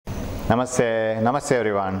Namaste, Namaste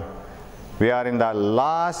everyone. We are in the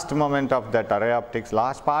last moment of that ray optics,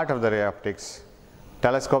 last part of the ray optics,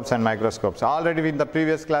 telescopes and microscopes. Already in the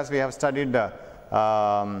previous class we have studied the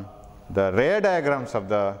ray diagrams of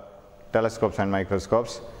the telescopes and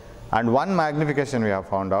microscopes, and one magnification we have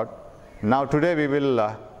found out. Now today we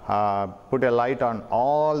will put a light on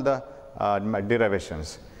all the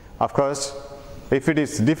derivations. Of course, if it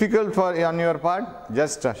is difficult on your part,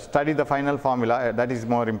 just study the final formula, that is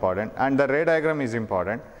more important, and the ray diagram is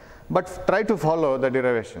important, but try to follow the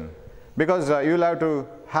derivation, because you will have to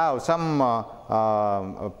have some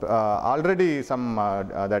already some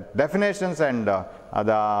that definitions and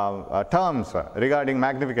the terms regarding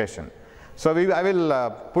magnification. So I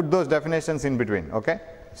will put those definitions in between. Okay.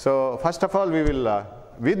 So first of all, we will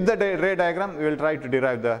with the ray diagram we will try to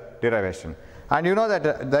derive the derivation. And you know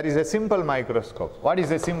that there is a simple microscope. What is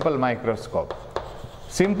a simple microscope?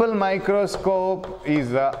 Simple microscope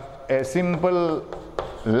is a simple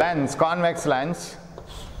lens, convex lens,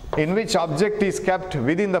 in which object is kept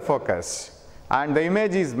within the focus and the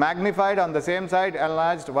image is magnified on the same side,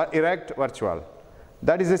 enlarged, erect, virtual.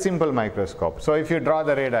 That is a simple microscope. So if you draw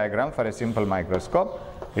the ray diagram for a simple microscope,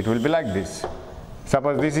 it will be like this.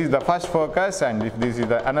 Suppose this is the first focus, and if this is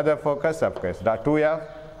another focus, of course, the 2F,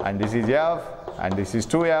 and this is F, and this is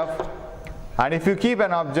 2F. And if you keep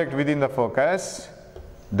an object within the focus,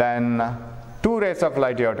 then two rays of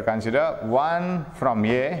light you have to consider. One from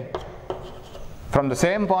A, from the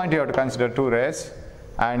same point you have to consider two rays,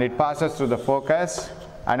 and it passes through the focus,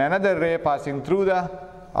 and another ray passing through the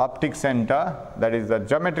optic center, that is the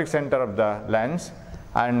geometric center of the lens,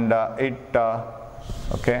 and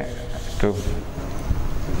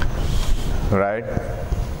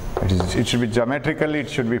it should be geometrically, it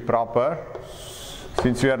should be proper.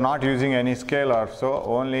 Since we are not using any scale or so,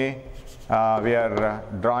 only we are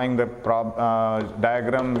drawing the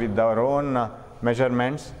diagram with our own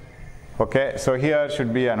measurements. Okay, so here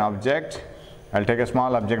should be an object. I'll take a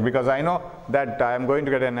small object because I know that I am going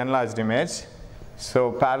to get an enlarged image.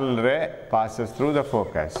 So parallel ray passes through the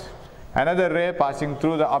focus. Another ray passing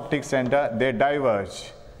through the optic center, they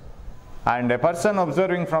diverge. And a person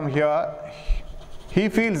observing from here, he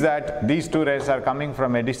feels that these two rays are coming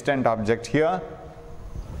from a distant object here,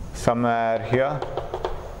 somewhere here,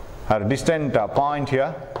 or distant point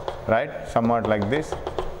here, right, somewhat like this.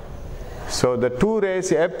 So the two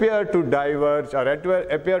rays appear to diverge or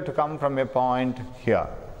appear to come from a point here.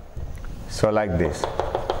 So like this.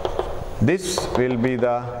 This will be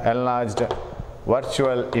the enlarged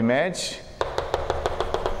virtual image.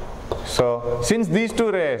 So since these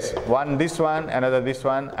two rays, one this one, another this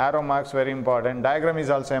one, arrow marks very important, diagram is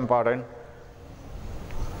also important.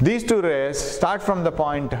 These two rays start from the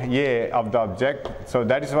point A of the object, so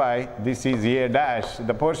that is why this is A dash,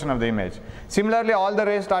 the portion of the image. Similarly, all the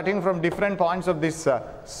rays starting from different points of this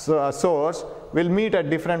source will meet at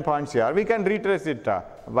different points here. We can retrace it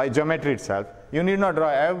by geometry itself. You need not draw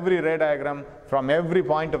every ray diagram from every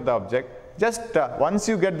point of the object. Just once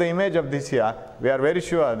you get the image of this here, we are very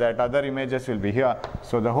sure that other images will be here.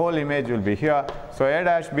 So the whole image will be here. So A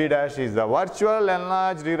dash, B dash is the virtual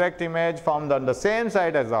enlarged direct image formed on the same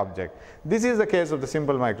side as the object. This is the case of the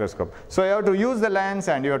simple microscope. So you have to use the lens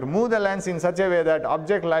and you have to move the lens in such a way that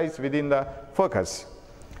object lies within the focus.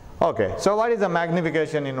 Okay, so what is the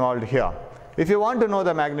magnification involved here? If you want to know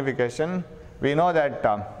the magnification, we know that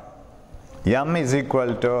M is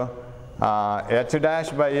equal to H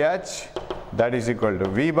dash by H, that is equal to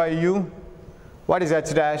V by U. What is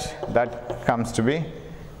H dash? That comes to be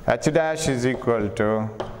H dash is equal to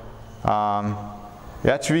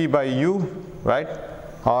HV by U, right?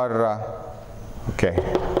 Or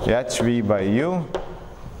HV by U.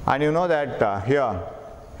 And you know that here,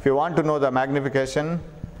 if you want to know the magnification,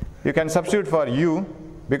 you can substitute for U,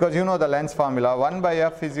 because you know the lens formula, 1 by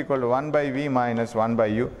F is equal to 1 by V minus 1 by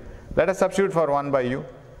U. Let us substitute for 1 by U.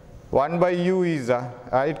 1 by U is,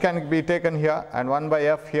 it can be taken here, and 1 by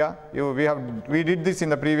F here. We did this in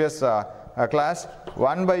the previous class.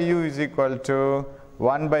 1 by U is equal to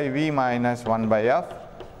 1 by V minus 1 by F.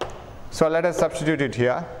 So let us substitute it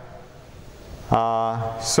here.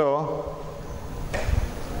 So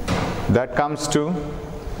that comes to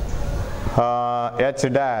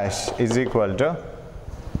H dash is equal to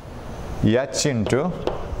H into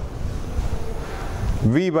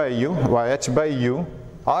V by U, H by U.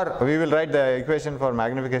 Or we will write the equation for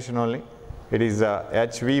magnification only. It is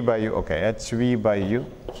HV by U, okay, HV by U.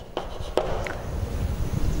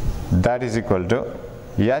 That is equal to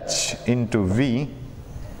H into V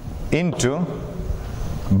into,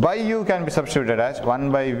 by U can be substituted as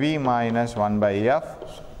 1 by V minus 1 by F,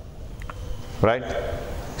 right?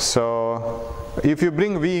 So if you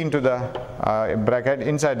bring V into the bracket,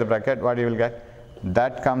 inside the bracket, what you will get?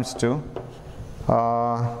 That comes to,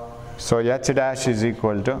 so H dash is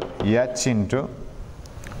equal to H into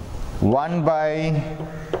 1 by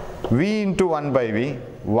V into 1 by V,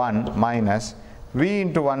 1 minus V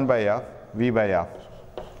into 1 by F, V by F,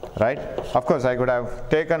 right? Of course, I could have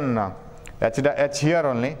taken H here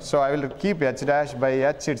only, so I will keep H dash by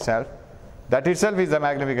H itself. That itself is the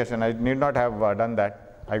magnification. I need not have done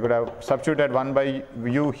that. I could have substituted 1 by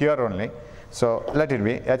U here only. So let it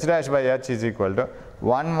be H dash by H is equal to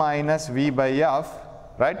 1 minus V by F,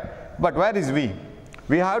 right? But where is V?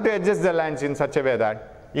 We have to adjust the lens in such a way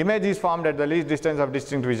that image is formed at the least distance of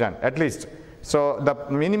distinct vision, at least. So the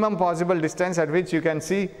minimum possible distance at which you can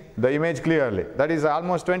see the image clearly. That is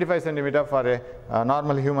almost 25 centimeter for a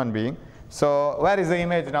normal human being. So where is the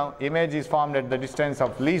image now? Image is formed at the distance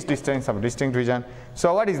of least distance of distinct vision.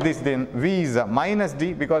 So what is this then? V is minus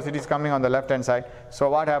D because it is coming on the left hand side. So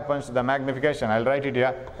what happens to the magnification? I'll write it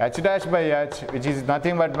here. H dash by H, which is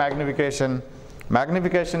nothing but magnification.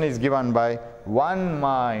 Magnification is given by 1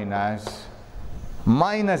 minus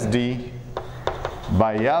D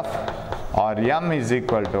by F, or M is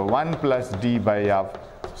equal to 1 plus D by F.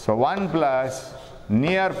 So 1 plus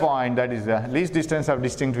near point, that is the least distance of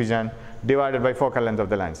distinct vision, divided by focal length of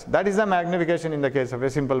the lens. That is the magnification in the case of a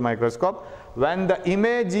simple microscope when the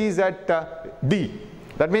image is at D.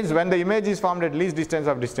 That means when the image is formed at least distance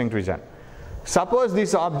of distinct vision. Suppose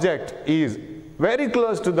this object is very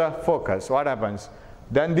close to the focus, what happens?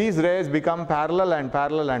 Then these rays become parallel and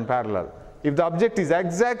parallel and parallel. If the object is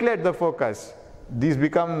exactly at the focus, these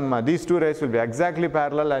two rays will be exactly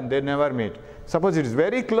parallel and they never meet. Suppose it is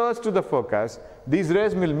very close to the focus, these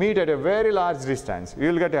rays will meet at a very large distance.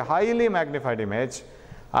 You will get a highly magnified image,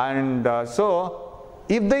 and so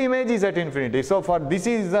if the image is at infinity, so for this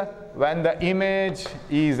is when the image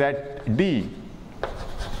is at D.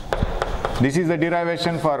 This is the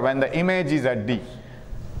derivation for when the image is at D.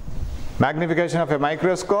 Magnification of a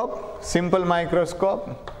microscope, simple microscope,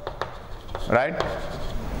 right?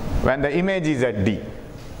 When the image is at D.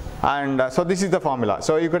 And so this is the formula.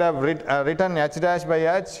 So you could have written H dash by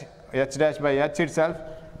H itself.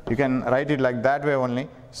 You can write it like that way only.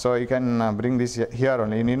 So you can bring this here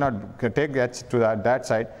only. You need not take H to that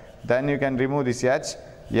side. Then you can remove this H.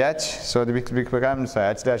 So it becomes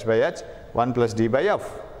H dash by H, 1 plus D by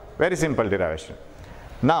F. Very simple derivation.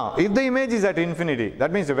 Now, if the image is at infinity,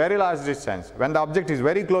 that means a very large distance, when the object is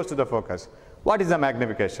very close to the focus, what is the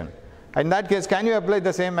magnification? In that case, can you apply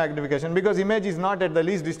the same magnification? Because image is not at the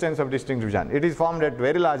least distance of distinct vision. It is formed at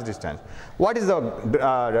very large distance. What is the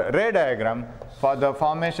ray diagram for the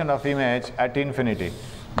formation of image at infinity?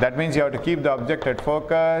 That means you have to keep the object at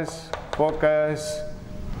focus.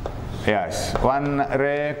 Yes, one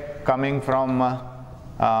ray coming from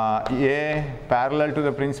A parallel to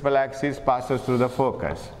the principal axis passes through the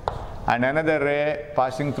focus. And another ray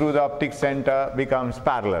passing through the optic center becomes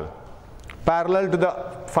parallel to the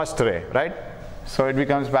first ray, right? So it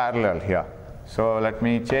becomes parallel here. So let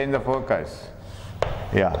me change the focus.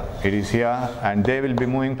 Yeah, it is here and they will be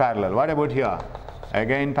moving parallel. What about here?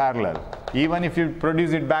 Again parallel. Even if you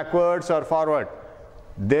produce it backwards or forward,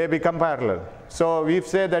 they become parallel. So we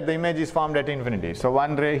say that the image is formed at infinity. So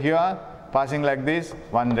one ray here passing like this,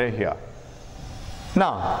 one ray here.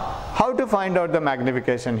 Now, how to find out the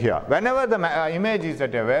magnification here? Whenever the image is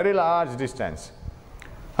at a very large distance,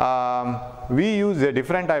 we use a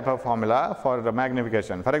different type of formula for the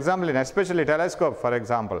magnification. For example, in especially telescope, for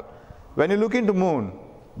example, when you look into moon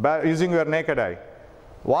by using your naked eye,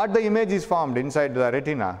 what the image is formed inside the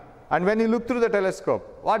retina, and when you look through the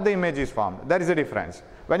telescope, what the image is formed, there is a difference.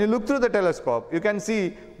 When you look through the telescope, you can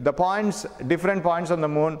see the points, different points on the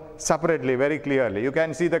moon separately, very clearly. You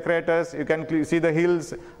can see the craters, you can see the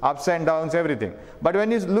hills, ups and downs, everything. But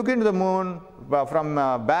when you look into the moon from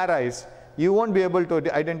bare eyes, you won't be able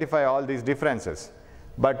to identify all these differences.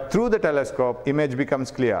 But through the telescope, image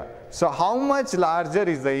becomes clear. So how much larger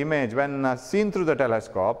is the image when seen through the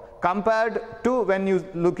telescope compared to when you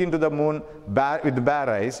look into the moon with bare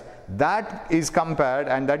eyes? That is compared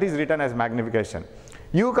and that is written as magnification.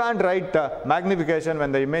 You can't write magnification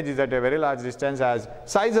when the image is at a very large distance as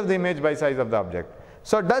size of the image by size of the object.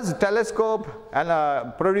 So does telescope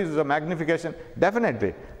produce the magnification?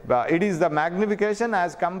 Definitely. It is the magnification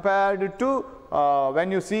as compared to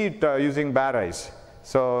when you see it using bare eyes.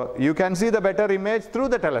 So you can see the better image through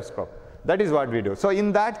the telescope. That is what we do. So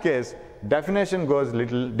in that case, definition goes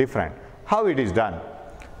little different. How it is done?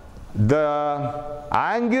 The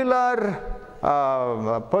angular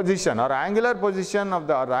position or angular position of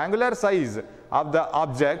the or angular size of the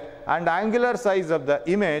object and angular size of the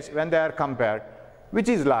image, when they are compared, which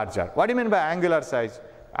is larger. What do you mean by angular size?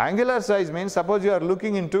 Angular size means suppose you are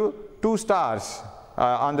looking into two stars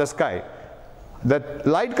on the sky. The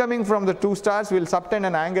light coming from the two stars will subtend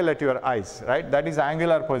an angle at your eyes, right? That is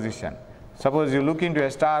angular position. Suppose you look into a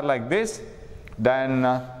star like this,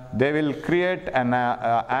 then they will create an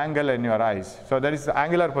angle in your eyes. So that is the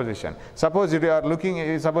angular position. Suppose if you are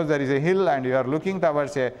looking, suppose there is a hill and you are looking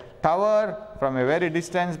towards a tower from a very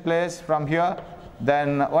distant place from here,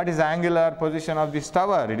 then what is the angular position of this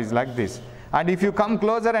tower? It is like this. And if you come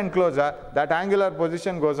closer and closer, that angular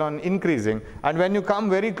position goes on increasing. And when you come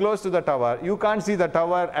very close to the tower, you can't see the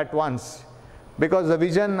tower at once, because the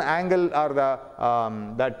vision angle or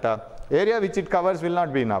the area which it covers will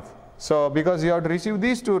not be enough. So because you have to receive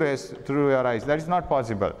these two rays through your eyes, that is not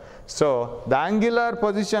possible. So the angular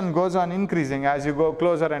position goes on increasing as you go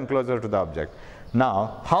closer and closer to the object.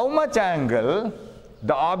 Now, how much angle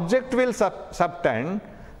the object will subtend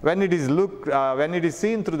when it is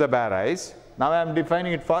seen through the bare eyes? Now I am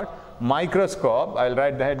defining it for microscope. I will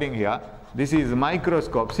write the heading here. This is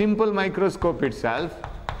microscope, simple microscope itself.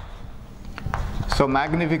 So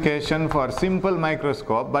magnification for simple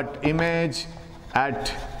microscope, but image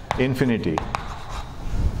at infinity.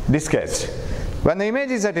 This case, when the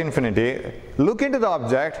image is at infinity, look into the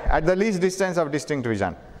object at the least distance of distinct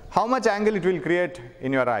vision. How much angle it will create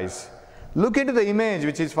in your eyes? Look into the image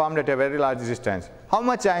which is formed at a very large distance. How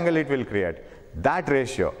much angle it will create? That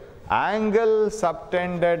ratio, angle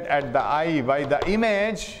subtended at the eye by the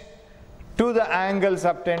image to the angle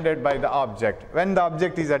subtended by the object when the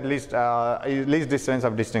object is at least distance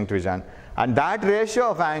of distinct vision, and that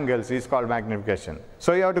ratio of angles is called magnification.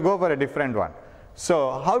 So you have to go for a different one.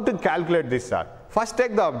 So how to calculate this, sir? First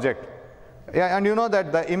take the object. Yeah, and you know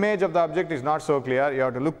that the image of the object is not so clear. You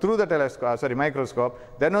have to look through the microscope,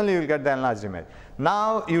 then only you will get the enlarged image.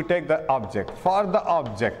 Now you take the object. For the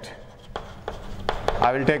object,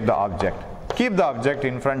 I will take the object. Keep the object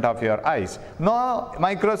in front of your eyes. No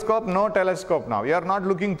microscope, no telescope now. You are not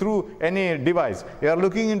looking through any device. You are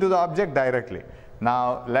looking into the object directly.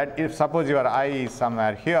 Now suppose your eye is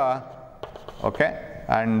somewhere here, okay?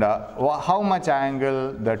 And how much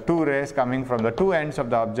angle the two rays coming from the two ends of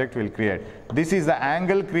the object will create. This is the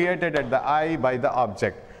angle created at the eye by the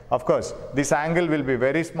object. Of course, this angle will be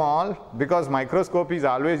very small because microscope is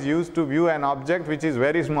always used to view an object which is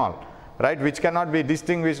very small, right? Which cannot be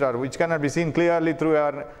distinguished or which cannot be seen clearly through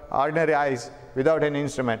our ordinary eyes without any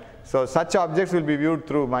instrument. So such objects will be viewed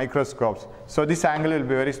through microscopes. So this angle will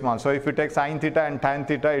be very small. So if you take sin theta and tan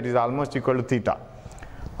theta, it is almost equal to theta.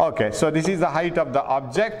 Okay, so this is the height of the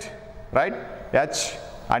object, right? H,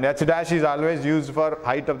 and h dash is always used for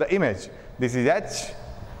height of the image. This is h.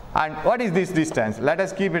 And what is this distance? Let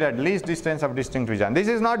us keep it at least distance of distinct vision. This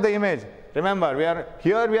is not the image. Remember, we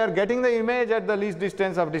are getting the image at the least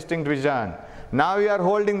distance of distinct vision. Now we are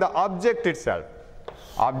holding the object itself.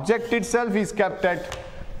 Object itself is kept at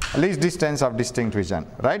least distance of distinct vision,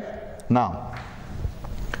 right? Now,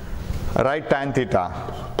 write tan theta.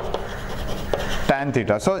 Tan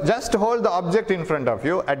theta. So just hold the object in front of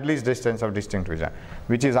you at least distance of distinct vision,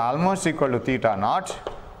 which is almost equal to theta naught.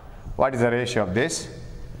 What is the ratio of this?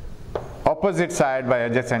 Opposite side by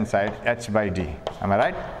adjacent side, h by d. Am I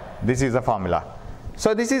right? This is the formula.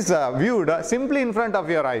 So this is viewed simply in front of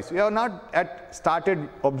your eyes. You have not yet started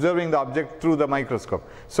observing the object through the microscope.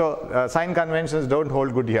 So sign conventions don't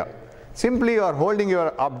hold good here. Simply you are holding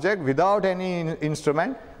your object without any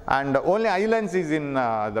instrument, and only eye lens is in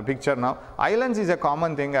the picture now. Eye lens is a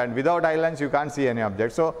common thing, and without eye lens you can't see any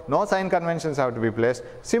object. So no sign conventions have to be placed.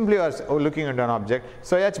 Simply you are looking at an object.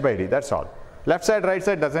 So h by d, that's all. Left side, right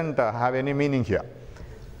side doesn't have any meaning here.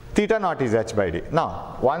 Theta naught is h by d.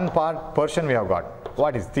 Now, one portion we have got.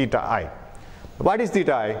 What is theta I? What is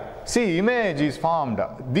theta I? See, image is formed.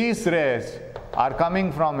 These rays are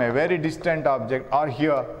coming from a very distant object or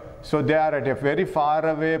here. So they are at a very far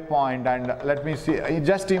away point, and let me see,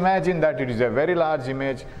 just imagine that it is a very large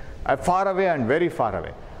image, far away and very far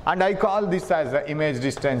away. And I call this as the image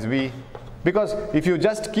distance V, because if you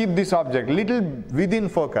just keep this object little within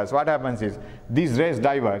focus, what happens is these rays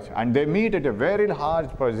diverge and they meet at a very large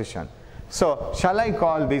position. So shall I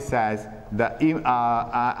call this as the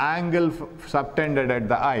angle subtended at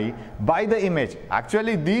the eye by the image?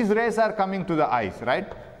 Actually these rays are coming to the eyes,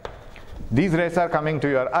 right? These rays are coming to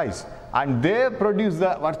your eyes and they produce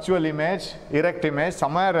the virtual image, erect image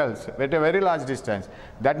somewhere else at a very large distance.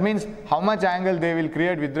 That means how much angle they will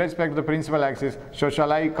create with respect to the principal axis. So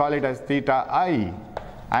shall I call it as theta I,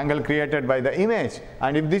 angle created by the image.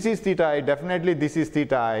 And if this is theta I, definitely this is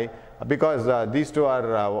theta I, because these two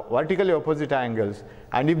are vertically opposite angles.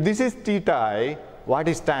 And if this is theta I, what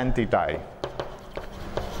is tan theta I?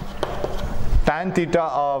 tan theta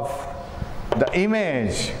of the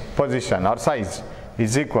image position or size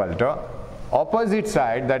is equal to opposite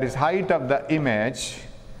side, that is height of the image,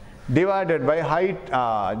 divided by height,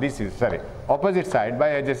 opposite side by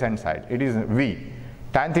adjacent side. It is V.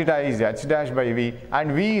 Tan theta is h dash by V,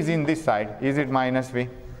 and V is in this side. Is it minus V?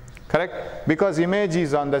 Correct? Because image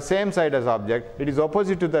is on the same side as object, it is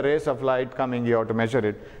opposite to the rays of light coming here to measure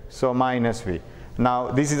it, so minus V.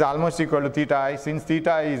 Now this is almost equal to theta I. Since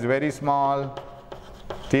theta I is very small,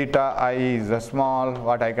 theta I is small,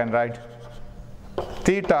 what I can write?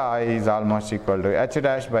 Theta I is almost equal to h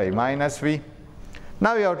dash by minus V.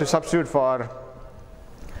 Now we have to substitute for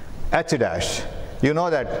h dash. You know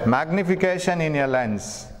that magnification in a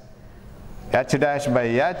lens, h dash by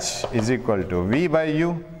h is equal to V by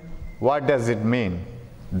U. What does it mean?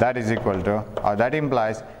 That is equal to, or that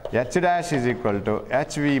implies h dash is equal to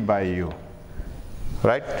hv by U.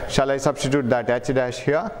 Right? Shall I substitute that h dash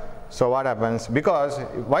here? So what happens? Because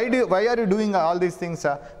why are you doing all these things?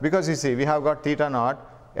 Because you see, we have got theta naught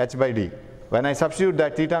h by d. When I substitute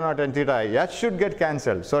that theta naught and theta I, h should get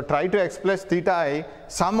cancelled. So try to express theta I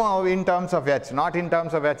somehow in terms of h, not in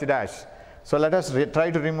terms of h dash. So let us try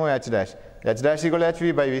to remove h dash. H dash equal to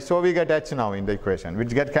hv by v. So we get h now in the equation, which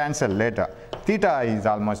get cancelled later. Theta I is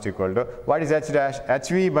almost equal to, what is h dash?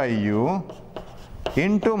 hv by u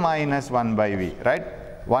into minus 1 by v, right?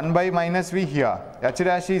 1 by minus v here. H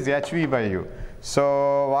dash is hv by u.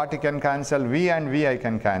 So what you can cancel? V and v I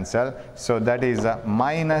can cancel. So that is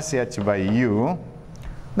minus h by u.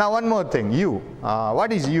 Now one more thing, u.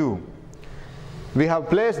 What is u? We have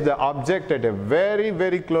placed the object at a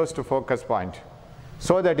very close to focus point,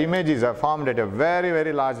 so that images are formed at a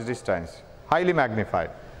very large distance, highly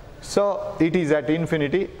magnified. So it is at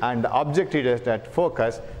infinity and the object is at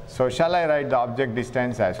focus. So shall I write the object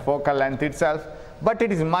distance as focal length itself? But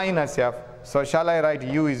it is minus f. So shall I write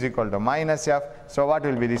u is equal to minus f? So what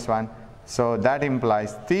will be this one? So that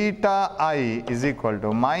implies theta I is equal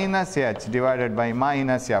to minus h divided by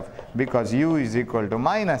minus f, because u is equal to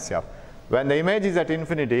minus f. When the image is at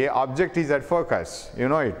infinity, object is at focus, you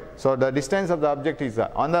know it. So the distance of the object is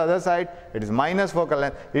on the other side, it is minus focal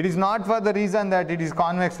length. It is not for the reason that it is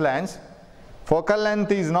convex lens. Focal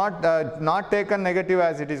length is not taken negative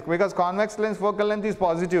as it is, because convex lens focal length is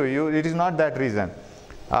positive. It is not that reason.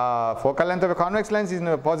 Focal length of a convex lens is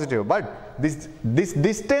positive, but this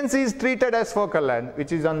distance is treated as focal length,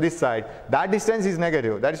 which is on this side. That distance is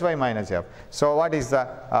negative. That is why minus f. So what is the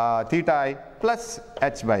theta I plus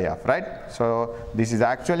h by f, right? So this is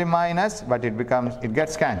actually minus, but it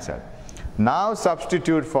gets cancelled. Now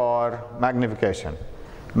substitute for magnification.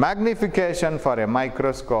 Magnification for a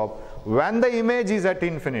microscope. When the image is at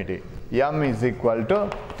infinity, m is equal to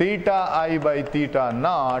theta I by theta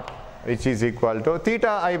naught, which is equal to theta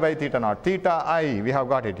I by theta naught. Theta I, we have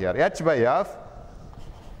got it here, h by f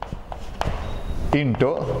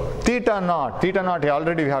into theta naught. Theta naught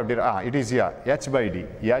already we have, it is here, h by d.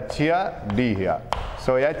 H here, d here.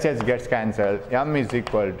 So h gets cancelled. M is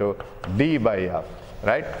equal to d by f,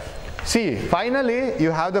 right? See, finally you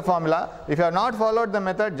have the formula. If you have not followed the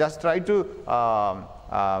method, just try to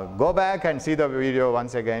go back and see the video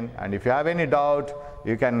once again. And if you have any doubt,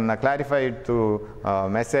 you can clarify it through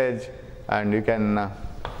message, and you can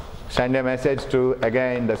send a message to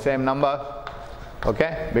again the same number,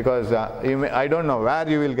 okay? Because I don't know where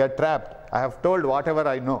you will get trapped. I have told whatever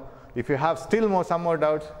I know. If you have still some more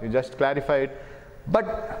doubts, you just clarify it.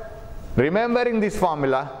 But remembering this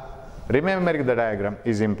formula, remembering the diagram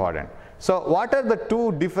is important. So what are the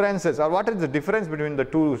two differences, or what is the difference between the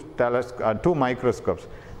two microscopes?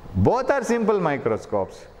 Both are simple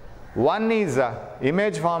microscopes. One is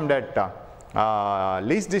image formed at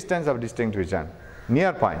least distance of distinct vision,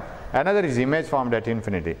 near point. Another is image formed at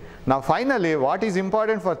infinity. Now finally, what is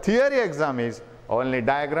important for theory exam is only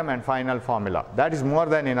diagram and final formula. That is more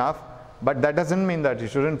than enough, but that doesn't mean that you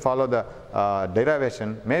shouldn't follow the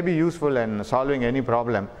derivation. May be useful in solving any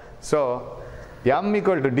problem. So m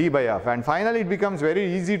equal to d by f, and finally it becomes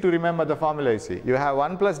very easy to remember the formula. You see, you have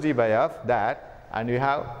 1 plus d by f, that, and you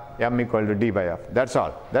have m equal to d by f. That's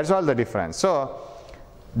all. That's all the difference. So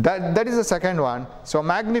that is the second one. So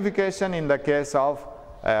magnification in the case of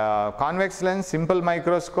convex lens, simple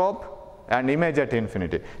microscope, and image at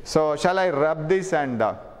infinity. So shall I rub this and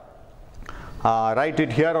write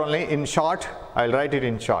it here only in short? I'll write it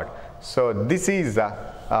in short. So this is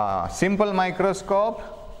a simple microscope,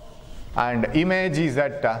 and image is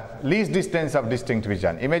at least distance of distinct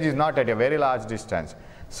vision. Image is not at a very large distance.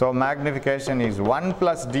 So magnification is 1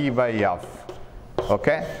 plus d by f,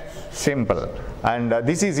 okay, simple. And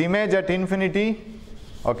this is image at infinity,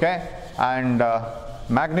 okay, and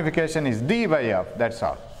magnification is d by f, that's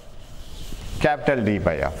all. capital D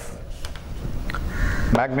by F.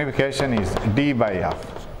 Magnification is D by F.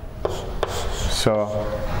 So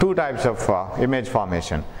two types of image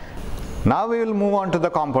formation. Now we will move on to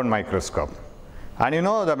the compound microscope. And you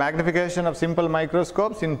know the magnification of simple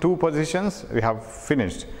microscopes in two positions we have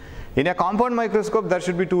finished. In a compound microscope there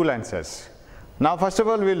should be two lenses. Now first of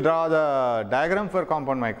all we will draw the diagram for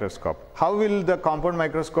compound microscope. How will the compound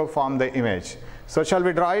microscope form the image? So shall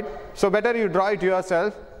we draw it? So better you draw it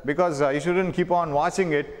yourself, because you shouldn't keep on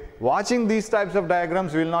watching it. Watching these types of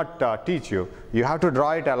diagrams will not teach you. You have to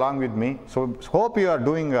draw it along with me. So hope you are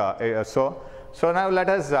doing so. So now let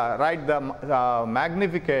us write the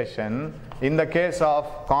magnification in the case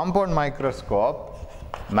of compound microscope.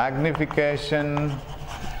 Magnification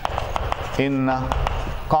in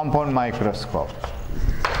compound microscope.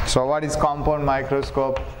 So what is compound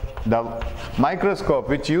microscope? The microscope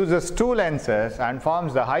which uses two lenses and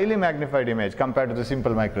forms the highly magnified image compared to the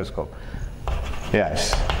simple microscope.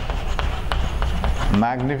 Yes.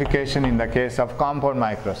 Magnification in the case of compound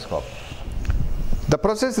microscope. The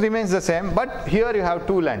process remains the same, but here you have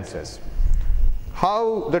two lenses.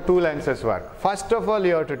 How the two lenses work? First of all,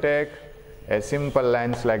 you have to take a simple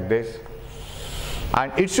lens like this,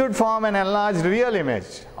 and it should form an enlarged real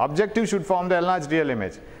image. Objective should form the enlarged real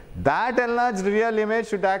image. That enlarged real image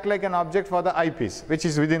should act like an object for the eyepiece, which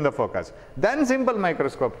is within the focus. Then simple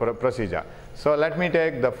microscope procedure. So let me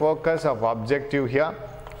take the focus of objective here,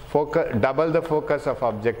 double the focus of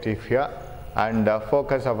objective here, and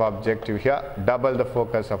focus of objective here, double the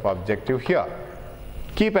focus of objective here.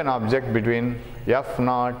 Keep an object between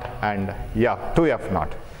f0 and f,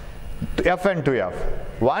 2f0, f and 2f.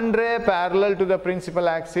 One ray parallel to the principal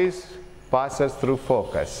axis passes through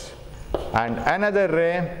focus, and another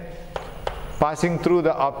ray passing through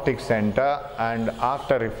the optic center, and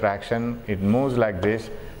after refraction it moves like this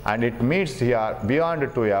and it meets here beyond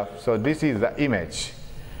 2f. So this is the image.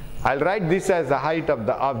 I'll write this as the height of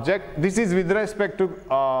the object. This is with respect to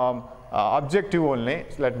objective only.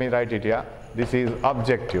 So let me write it here. This is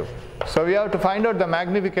objective. So we have to find out the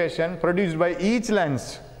magnification produced by each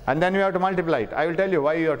lens, and then we have to multiply it. I will tell you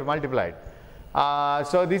why you have to multiply it.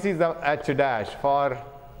 So this is the h dash for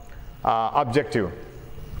objective.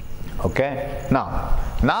 Okay.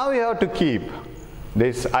 Now we have to keep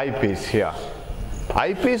this eyepiece here.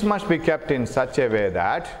 Eyepiece must be kept in such a way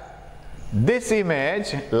that this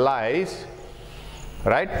image lies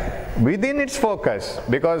right within its focus,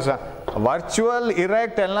 because virtual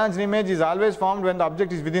erect enlarged image is always formed when the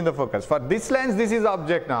object is within the focus. For this lens, this is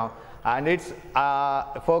object now, and its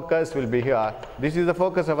focus will be here. This is the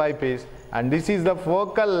focus of eyepiece, and this is the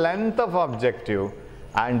focal length of objective,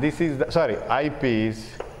 and this is the eyepiece,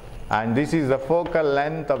 and this is the focal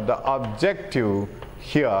length of the objective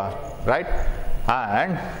here, right?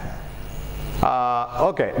 And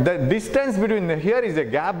okay, the distance between here is a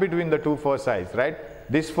gap between the two foci, right?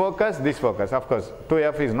 This focus, of course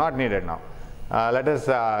 2f is not needed now. Let us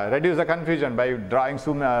reduce the confusion by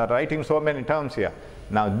writing so many terms here.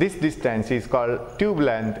 Now this distance is called tube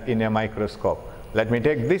length in a microscope. Let me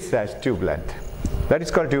take this as tube length. That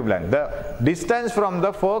is called tube length. The distance from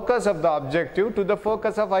the focus of the objective to the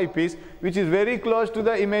focus of eyepiece, which is very close to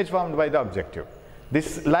the image formed by the objective.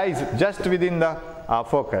 This lies just within the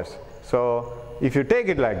focus. So if you take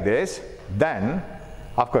it like this, then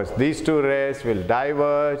of course these two rays will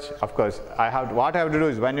diverge. Of course what I have to do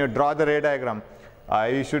is, when you draw the ray diagram,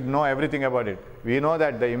 you should know everything about it. We know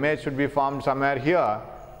that the image should be formed somewhere here.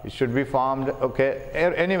 It should be formed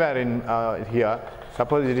anywhere in here.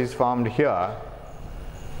 Suppose it is formed here,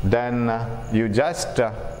 then you just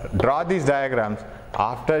draw these diagrams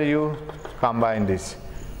after you combine this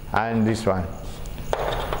and this one.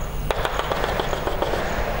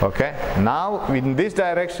 Okay, now in this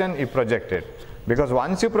direction you project it, because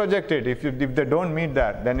once you project it, if they don't meet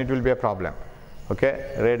that, then it will be a problem.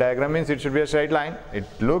 Okay, ray diagram means it should be a straight line. It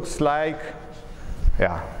looks like,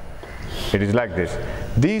 yeah, it is like this.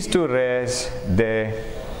 These two rays, they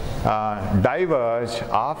diverge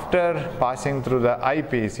after passing through the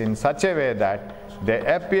eyepiece in such a way that they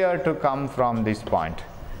appear to come from this point.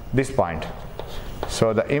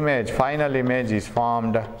 So the image, final image is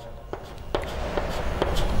formed.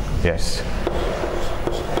 Yes,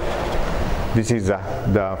 this is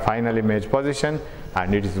the final image position,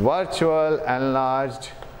 and it is virtual,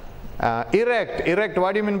 enlarged, erect.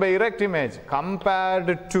 What do you mean by erect image?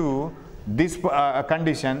 Compared to this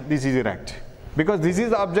condition, this is erect, because this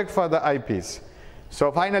is the object for the eyepiece.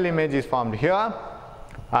 So final image is formed here,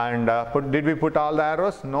 and did we put all the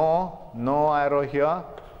arrows? No arrow here,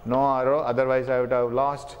 no arrow, otherwise I would have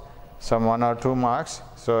lost some 1 or 2 marks.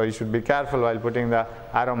 So you should be careful while putting the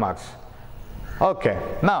arrow marks. Okay,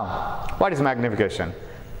 now what is magnification?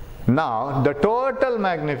 Now the total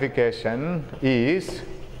magnification is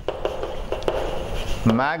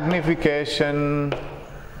magnification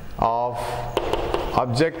of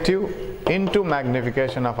objective into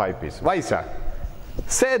magnification of eyepiece. Why, sir?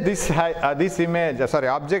 Say this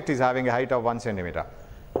object is having a height of 1 centimeter.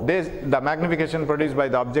 The magnification produced by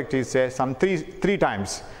the object is, say, some three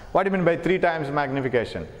times. What do you mean by 3 times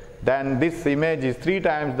magnification? Then this image is 3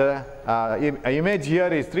 times the image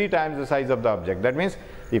here is 3 times the size of the object. That means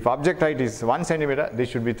if object height is 1 centimeter, this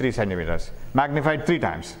should be 3 centimeters, magnified 3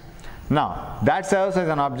 times. Now that serves as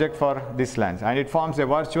an object for this lens, and it forms a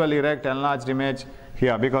virtual erect enlarged image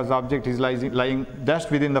here because the object is lying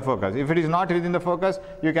just within the focus. If it is not within the focus,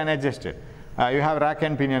 you can adjust it. You have rack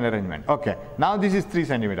and pinion arrangement. Okay, now this is 3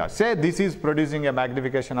 centimeters. Say this is producing a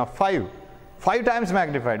magnification of 5 times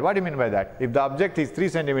magnified. What do you mean by that? If the object is 3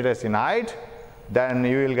 centimeters in height, then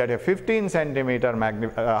you will get a 15 centimeter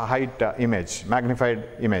height image, magnified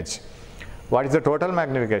image. What is the total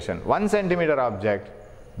magnification? 1 centimeter object,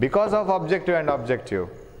 because of objective and objective,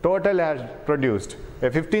 total has produced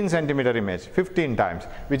a 15 centimeter image 15 times,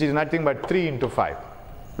 which is nothing but 3 into 5.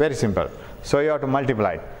 Very simple. So you have to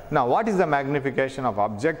multiply. Now what is the magnification of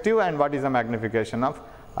objective and what is the magnification of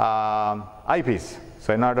eyepiece?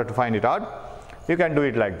 So in order to find it out, you can do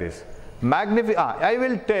it like this. I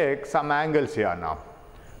will take some angles here now.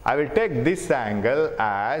 I will take this angle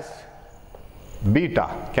as beta.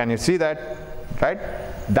 Can you see that? Right?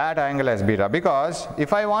 That angle as beta, because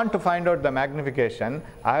if I want to find out the magnification,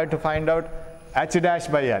 I have to find out h dash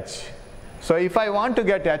by h. So if I want to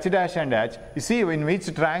get h dash and h, you see in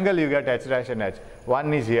which triangle you get h dash and h?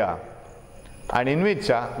 One is here, and in which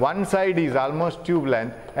one side is almost tube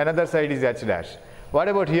length, another side is h dash. What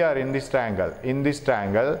about here in this triangle? In this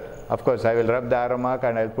triangle, of course, I will rub the arrow mark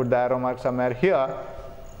and I will put the arrow mark somewhere here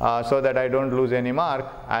so that I don't lose any mark,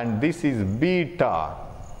 and this is beta.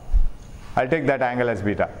 I'll take that angle as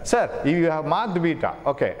beta. Sir, if you have marked beta,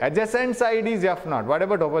 okay, adjacent side is f0. What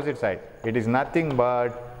about opposite side? It is nothing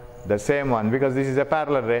but the same one, because this is a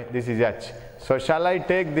parallel ray, this is h. So shall I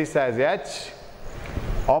take this as h?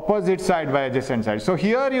 Opposite side by adjacent side. So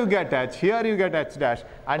here you get h, here you get h dash,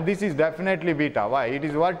 and this is definitely beta. Why? It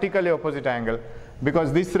is vertically opposite angle,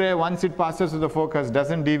 because this ray, once it passes to the focus,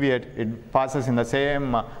 doesn't deviate, it passes in the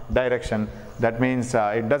same direction. That means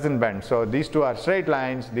it doesn't bend. So these two are straight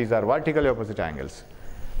lines, these are vertically opposite angles.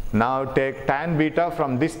 Now take tan beta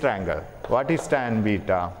from this triangle. What is tan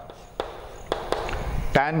beta?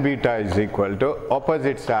 Tan beta is equal to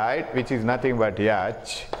opposite side, which is nothing but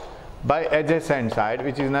h, by adjacent side,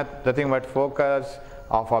 which is nothing but focus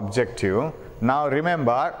of objective. Now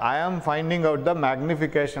remember, I am finding out the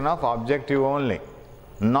magnification of objective only,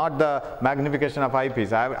 not the magnification of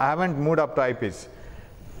eyepiece. I haven't moved up to eyepiece.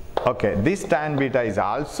 Okay, this tan beta is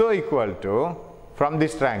also equal to, from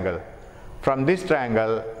this triangle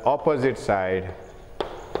opposite side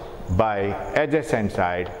by adjacent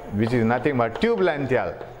side, which is nothing but tube length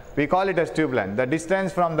L. We call it as tube length, the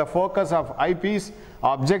distance from the focus of eyepiece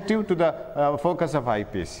objective to the focus of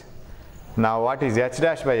eyepiece. Now what is h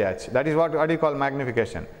dash by h? That is what you call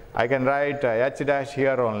magnification. I can write h dash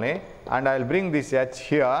here only, and I will bring this h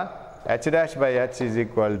here. H dash by h is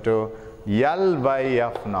equal to L by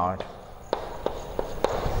f0.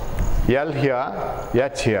 L here,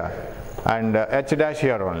 h here, and h dash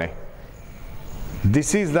here only.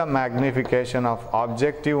 This is the magnification of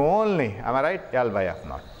objective only. Am I right? L by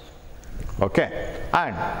f0. Okay.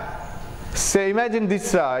 And say, imagine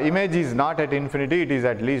this image is not at infinity, it is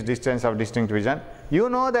at least distance of distinct vision. You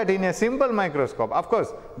know that in a simple microscope, of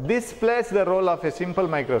course, this plays the role of a simple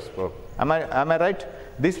microscope. Am I right?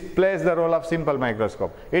 This plays the role of simple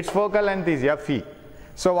microscope. Its focal length is Fe.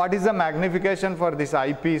 So what is the magnification for this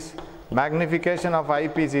eyepiece? Magnification of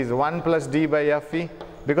eyepiece is 1 plus d by Fe,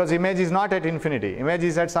 because image is not at infinity. Image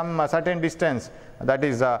is at some certain distance, that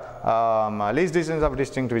is least distance of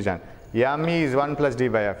distinct vision. ME is 1 plus d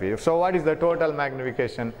by Fe. So what is the total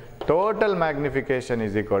magnification? Total magnification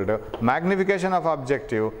is equal to magnification of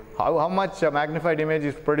objective, how much magnified image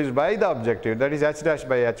is produced by the objective, that is h dash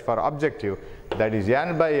by h for objective, that is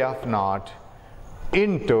n by f0,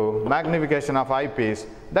 into magnification of eyepiece,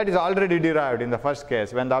 that is already derived in the first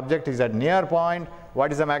case. When the object is at near point,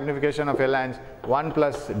 what is the magnification of a lens? 1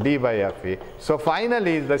 plus d by Fe. So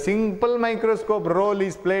finally the simple microscope role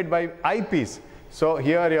is played by eyepiece. So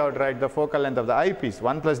here you have to write the focal length of the eyepiece,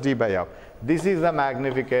 1 plus d by f. This is the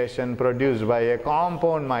magnification produced by a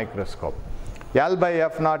compound microscope. L by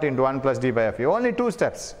f0 into 1 plus d by Fe. Only 2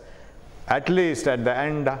 steps. At least at the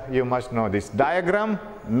end you must know this. Diagram,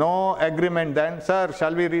 no agreement then. Sir,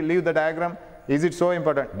 shall we leave the diagram? Is it so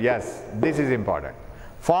important? Yes, this is important.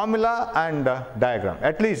 Formula and diagram,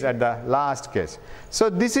 at least at the last case. So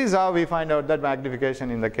this is how we find out that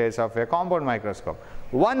magnification in the case of a compound microscope.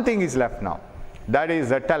 One thing is left now, that is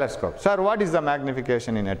the telescope. Sir, what is the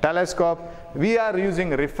magnification in a telescope? We are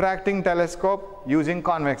using refracting telescope using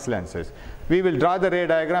convex lenses. We will draw the ray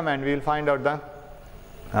diagram and we will find out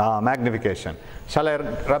the magnification. Shall I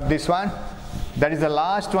rub this one? That is the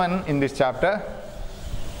last one in this chapter.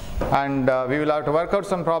 And we will have to work out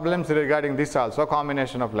some problems regarding this also,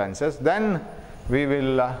 combination of lenses. Then we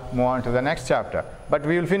will move on to the next chapter. But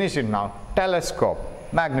we will finish it now. Telescope,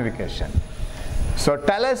 magnification. So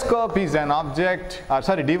telescope is an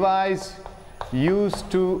device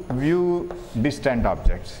used to view distant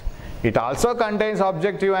objects. It also contains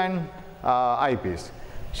objective and eyepiece.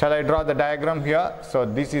 Shall I draw the diagram here? So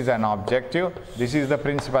this is an objective. This is the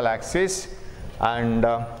principal axis. And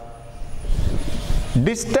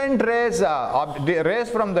distant rays, rays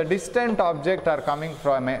from the distant object are coming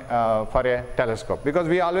from for a telescope, because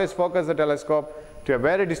we always focus the telescope to a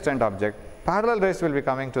very distant object. Parallel rays will be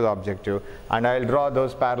coming to the objective, and I will draw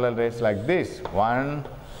those parallel rays like this, 1,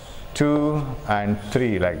 2 and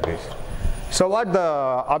 3 like this. So what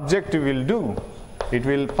the objective will do, it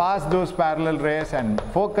will pass those parallel rays and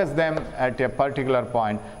focus them at a particular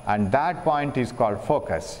point, and that point is called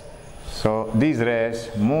focus. So these rays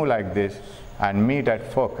move like this and meet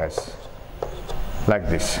at focus like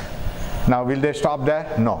this. Now will they stop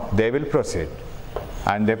there? No, they will proceed,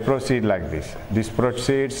 and they proceed like this. This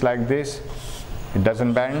proceeds like this, it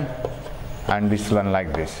doesn't bend, and this one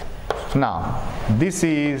like this. Now this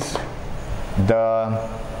is the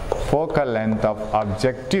focal length of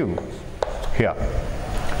objective here.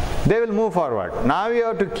 They will move forward. Now we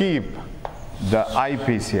have to keep the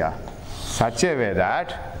eyepiece here such a way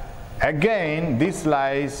that again this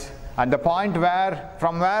lies, and the point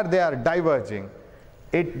from where they are diverging,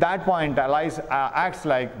 that point acts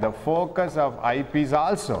like the focus of eyepiece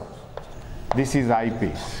also. This is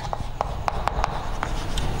eyepiece.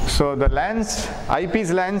 So the lens,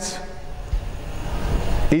 eyepiece lens,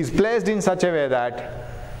 is placed in such a way that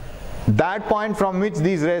that point from which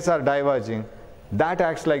these rays are diverging, that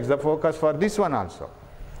acts like the focus for this one also.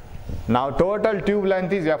 Now total tube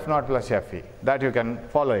length is f0 plus fe, that you can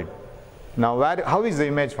follow it. Now how is the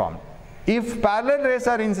image formed? If parallel rays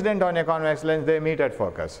are incident on a convex lens, they meet at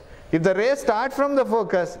focus. If the rays start from the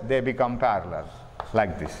focus, they become parallel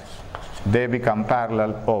like this. They become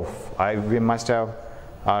parallel off. We must have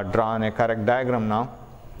drawn a correct diagram now.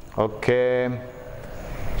 Okay,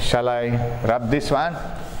 shall I rub this one?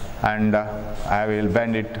 And I will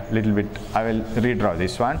bend it a little bit. I will redraw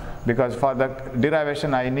this one, because for the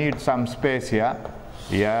derivation I need some space here.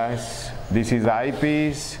 Yes, this is the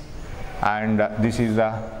eyepiece, and this is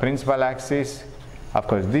the principal axis. Of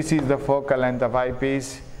course, this is the focal length of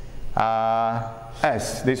eyepiece.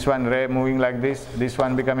 S, this one ray moving like this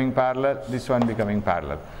one becoming parallel, this one becoming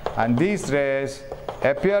parallel. And these rays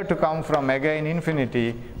appear to come from again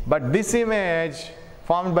infinity, but this image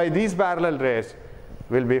formed by these parallel rays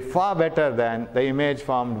will be far better than the image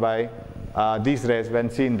formed by these rays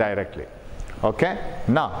when seen directly. Okay?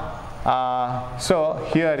 Now, so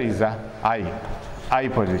here is the eye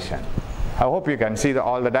position. I hope you can see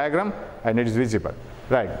all the diagram and it is visible.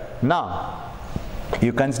 Right. Now,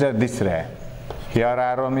 you consider this ray. Here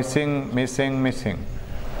arrow missing, missing, missing.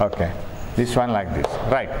 Okay. This one like this.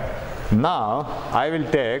 Right. Now, I will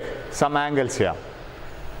take some angles here.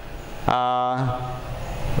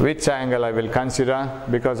 Which angle I will consider,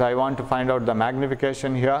 because I want to find out the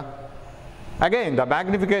magnification here. Again, the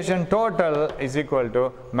magnification total is equal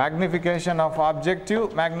to magnification of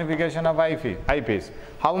objective, magnification of eyepiece.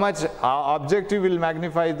 How much objective will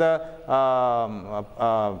magnify the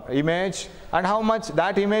image, and how much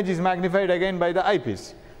that image is magnified again by the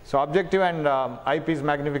eyepiece. So objective and eyepiece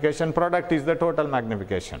magnification product is the total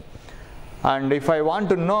magnification. And if I want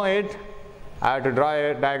to know it, I have to draw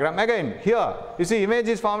a diagram. Again, here you see image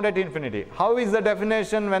is formed at infinity. How is the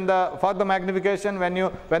definition for the magnification when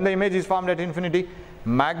the image is formed at infinity?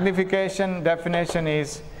 Magnification definition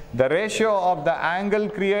is the ratio of the angle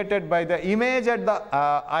created by the image at the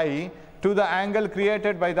eye to the angle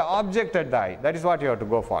created by the object at the eye. That is what you have to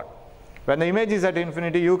go for. When the image is at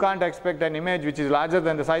infinity, you can't expect an image which is larger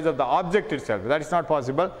than the size of the object itself. That is not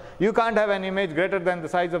possible. You can't have an image greater than the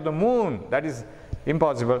size of the moon. That is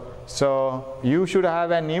impossible. So you should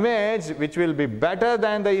have an image which will be better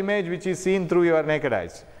than the image which is seen through your naked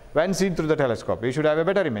eyes. when seen through the telescope. You should have a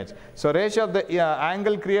better image. So ratio of the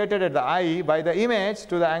angle created at the eye by the image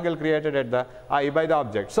to the angle created at the eye by the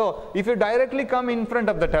object. So if you directly come in front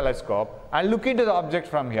of the telescope and look into the object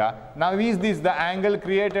from here, now is this the angle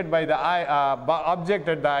created by the eye, object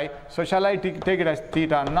at the eye? So shall I take it as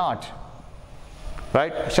theta naught?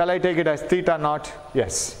 Right? Shall I take it as theta naught?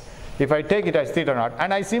 Yes. If I take it as theta naught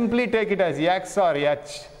and I simply take it as x or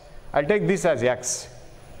h, I'll take this as x.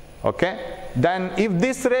 Okay? Then if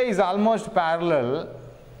this ray is almost parallel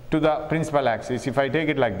to the principal axis, if I take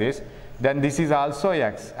it like this, then this is also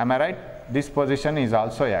x. Am I right? This position is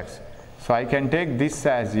also x. So I can take this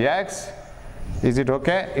as x. Is it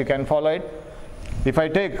okay? You can follow it? If I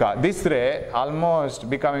take this ray almost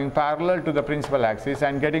becoming parallel to the principal axis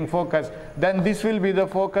and getting focus, then this will be the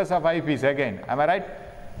focus of eyepiece again. Am I right?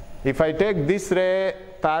 If I take this ray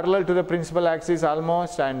parallel to the principal axis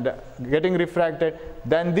almost and getting refracted,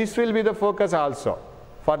 then this will be the focus also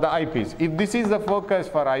for the eyepiece. If this is the focus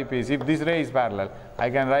for eyepiece, if this ray is parallel,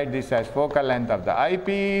 I can write this as focal length of the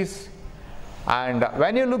eyepiece. And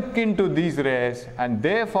when you look into these rays and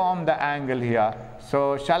they form the angle here,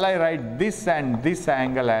 so shall I write this and this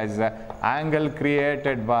angle as angle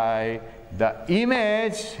created by the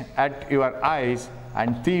image at your eyes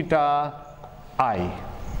and theta I.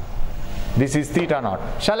 This is theta naught.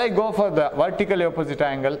 Shall I go for the vertically opposite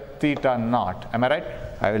angle, theta naught? Am I right?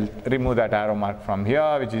 I will remove that arrow mark from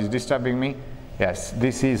here which is disturbing me. Yes,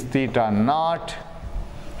 this is theta naught.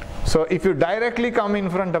 So if you directly come in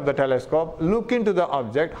front of the telescope, look into the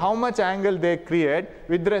object, how much angle they create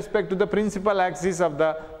with respect to the principal axis of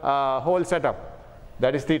the whole setup.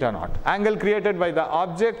 That is theta naught. Angle created by the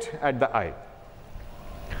object at the eye.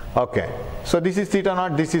 Okay. So this is theta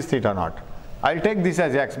naught, this is theta naught. I'll take this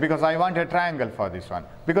as x because I want a triangle for this one.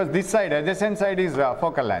 Because this side, adjacent side is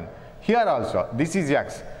focal length. Here also, this is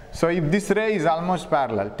x. So if this ray is almost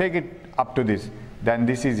parallel, take it up to this, then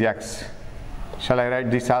this is x. Shall I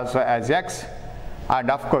write this also as x?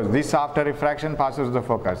 And of course, this after refraction passes the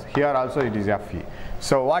focus. Here also it is Fe.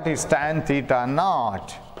 So what is tan theta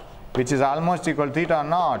naught, which is almost equal to theta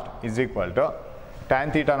naught, is equal to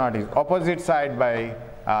tan theta naught is opposite side by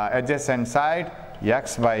adjacent side,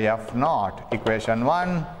 x by f naught, equation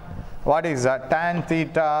 1. What is tan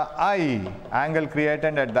theta I, angle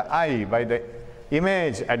created at the eye by the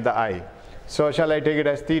image at the eye. So shall I take it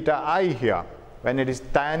as theta I here? When it is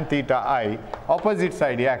tan theta I, opposite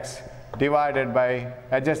side x divided by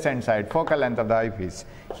adjacent side, focal length of the eyepiece,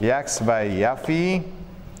 x by Fe,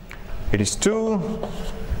 it is 2.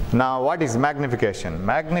 Now what is magnification?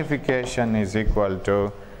 Magnification is equal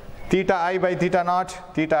to theta I by theta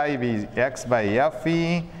naught, theta I be x by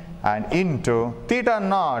Fe, and into theta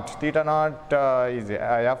naught is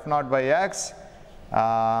f naught by x,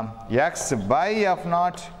 x by f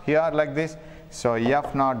naught here like this. So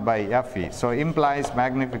f naught by Fe. So implies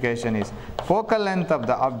magnification is focal length of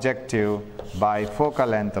the objective by focal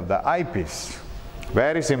length of the eyepiece.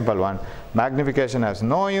 Very simple one. Magnification has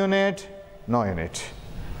no unit, no unit.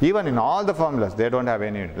 Even in all the formulas, they don't have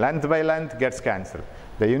any unit. Length by length gets cancelled.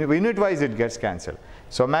 The unit wise it gets cancelled.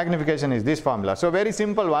 So magnification is this formula. So very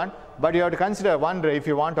simple one, but you have to consider one ray if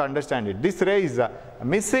you want to understand it. This ray is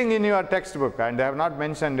missing in your textbook and they have not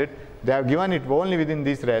mentioned it. They have given it only within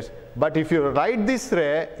these rays. But if you write this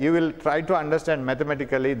ray, you will try to understand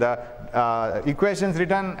mathematically the equations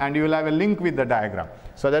written and you will have a link with the diagram.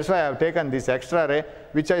 So that's why I have taken this extra ray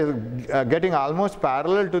which is getting almost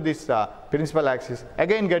parallel to this principal axis,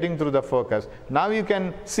 again getting through the focus. Now you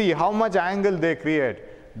can see how much angle they create.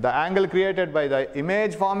 The angle created by the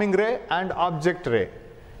image forming ray and object ray.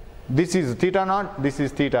 This is theta naught, this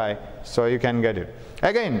is theta I. So you can get it.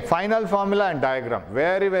 Again, final formula and diagram,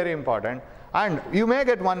 very, very important. And you may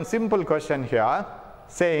get one simple question here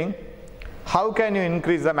saying, how can you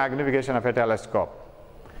increase the magnification of a telescope?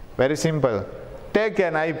 Very simple. Take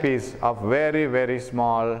an eyepiece of very, very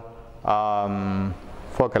small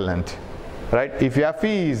focal length. Right? If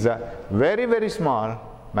Fe is very, very small,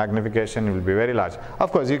 magnification will be very large.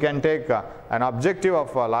 Of course, you can take an objective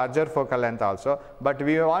of a larger focal length also, but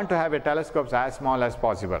we want to have a telescope as small as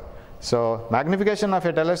possible. So magnification of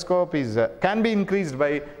a telescope is can be increased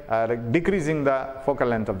by decreasing the focal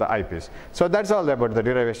length of the eyepiece. So that's all about the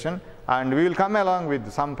derivation, and we will come along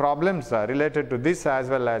with some problems related to this as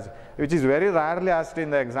well as, which is very rarely asked in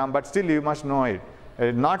the exam, but still you must know it.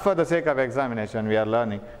 Not for the sake of examination we are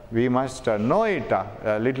learning, we must know it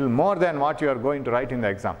a little more than what you are going to write in the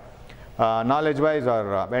exam. Knowledge wise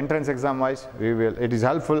or entrance exam wise, it is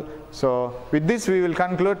helpful. So with this we will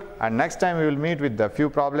conclude, and next time we will meet with a few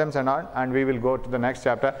problems and all, and we will go to the next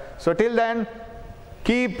chapter. So till then,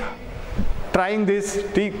 keep trying this,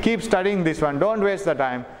 keep studying this one, don't waste the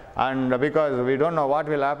time. and because we don't know what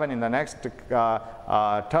will happen in the next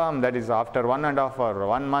term, that is after 1.5 or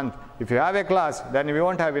 1 month. If you have a class, then we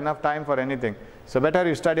won't have enough time for anything. So better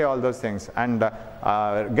you study all those things and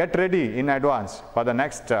get ready in advance for the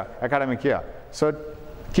next academic year. So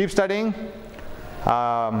keep studying,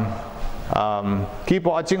 keep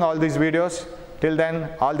watching all these videos. Till then,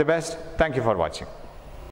 all the best. Thank you for watching.